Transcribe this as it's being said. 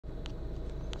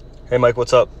Hey Mike,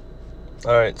 what's up?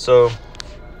 All right, so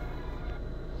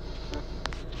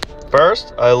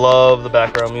first, I love the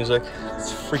background music.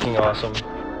 It's freaking awesome.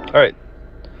 All right,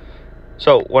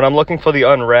 so when I'm looking for the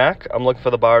unrack, I'm looking for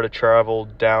the bar to travel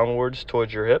downwards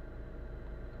towards your hip.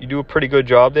 You do a pretty good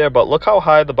job there, but look how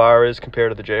high the bar is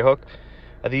compared to the J-hook.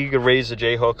 I think you could raise the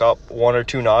J-hook up 1 or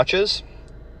 2 notches.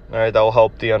 All right, that will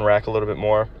help the unrack a little bit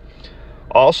more.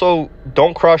 Also,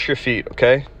 don't cross your feet,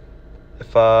 okay?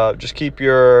 If just keep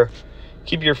your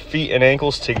feet and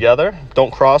ankles together. Don't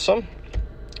cross them.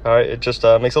 All right, it just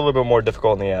makes it a little bit more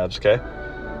difficult in the abs, okay?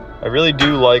 I really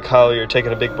do like how you're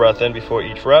taking a big breath in before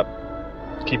each rep,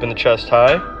 keeping the chest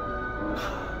high.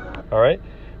 All right,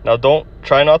 now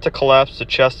try not to collapse the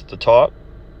chest at the top.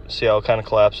 See how it kind of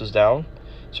collapses down?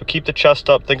 So keep the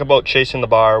chest up. Think about chasing the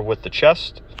bar with the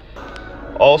chest.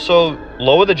 Also,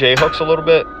 lower the J-hooks a little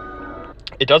bit.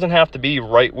 It doesn't have to be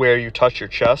right where you touch your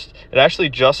chest. It actually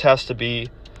just has to be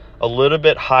a little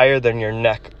bit higher than your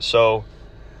neck. So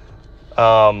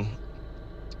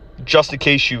just in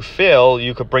case you fail,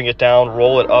 you could bring it down,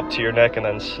 roll it up to your neck, and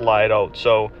then slide out.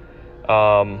 So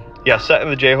yeah,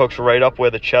 setting the J-hooks right up where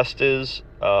the chest is.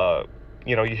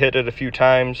 You know, you hit it a few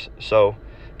times, so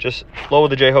just lower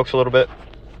the J-hooks a little bit.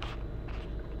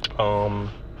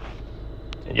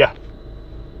 Yeah.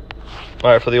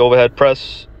 All right, for the overhead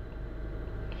press,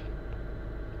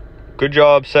 good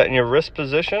job setting your wrist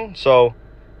position. So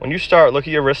when you start, look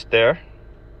at your wrist there.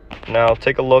 Now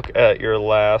take a look at your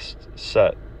last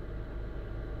set.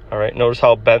 All right, notice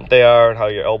how bent they are and how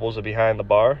your elbows are behind the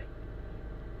bar.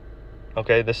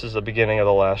 Okay, this is the beginning of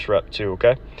the last rep too,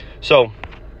 okay? So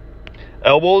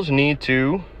elbows need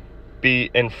to be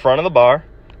in front of the bar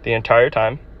the entire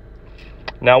time.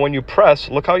 Now when you press,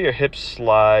 look how your hips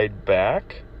slide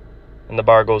back and the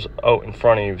bar goes out in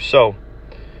front of you. So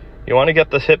you want to get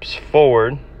the hips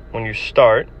forward when you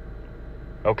start,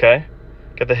 okay?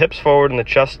 Get the hips forward and the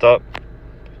chest up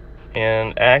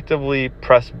and actively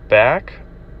press back.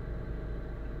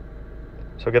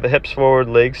 So get the hips forward,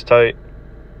 legs tight.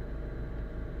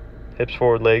 Hips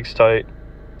forward, legs tight,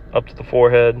 up to the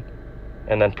forehead,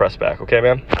 and then press back, okay,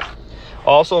 man?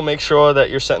 Also, make sure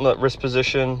that you're setting the wrist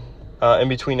position in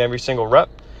between every single rep.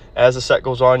 As the set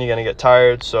goes on, you're gonna get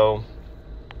tired, so.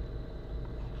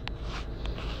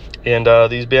 And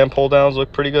these band pull downs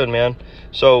look pretty good, man.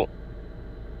 So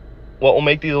what will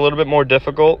make these a little bit more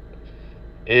difficult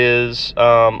is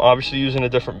obviously using a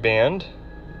different band.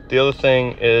 The other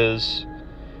thing is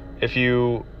if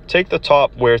you take the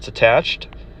top where it's attached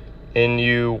and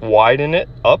you widen it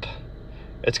up,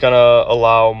 it's gonna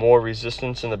allow more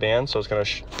resistance in the band, so it's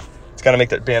gonna make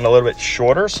that band a little bit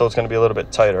shorter, so it's gonna be a little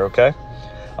bit tighter, okay?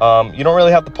 You don't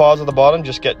really have to pause at the bottom,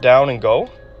 just get down and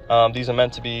go. These are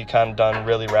meant to be kind of done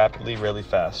really rapidly, really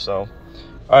fast. So, all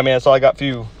right, man, that's all I got for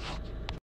you.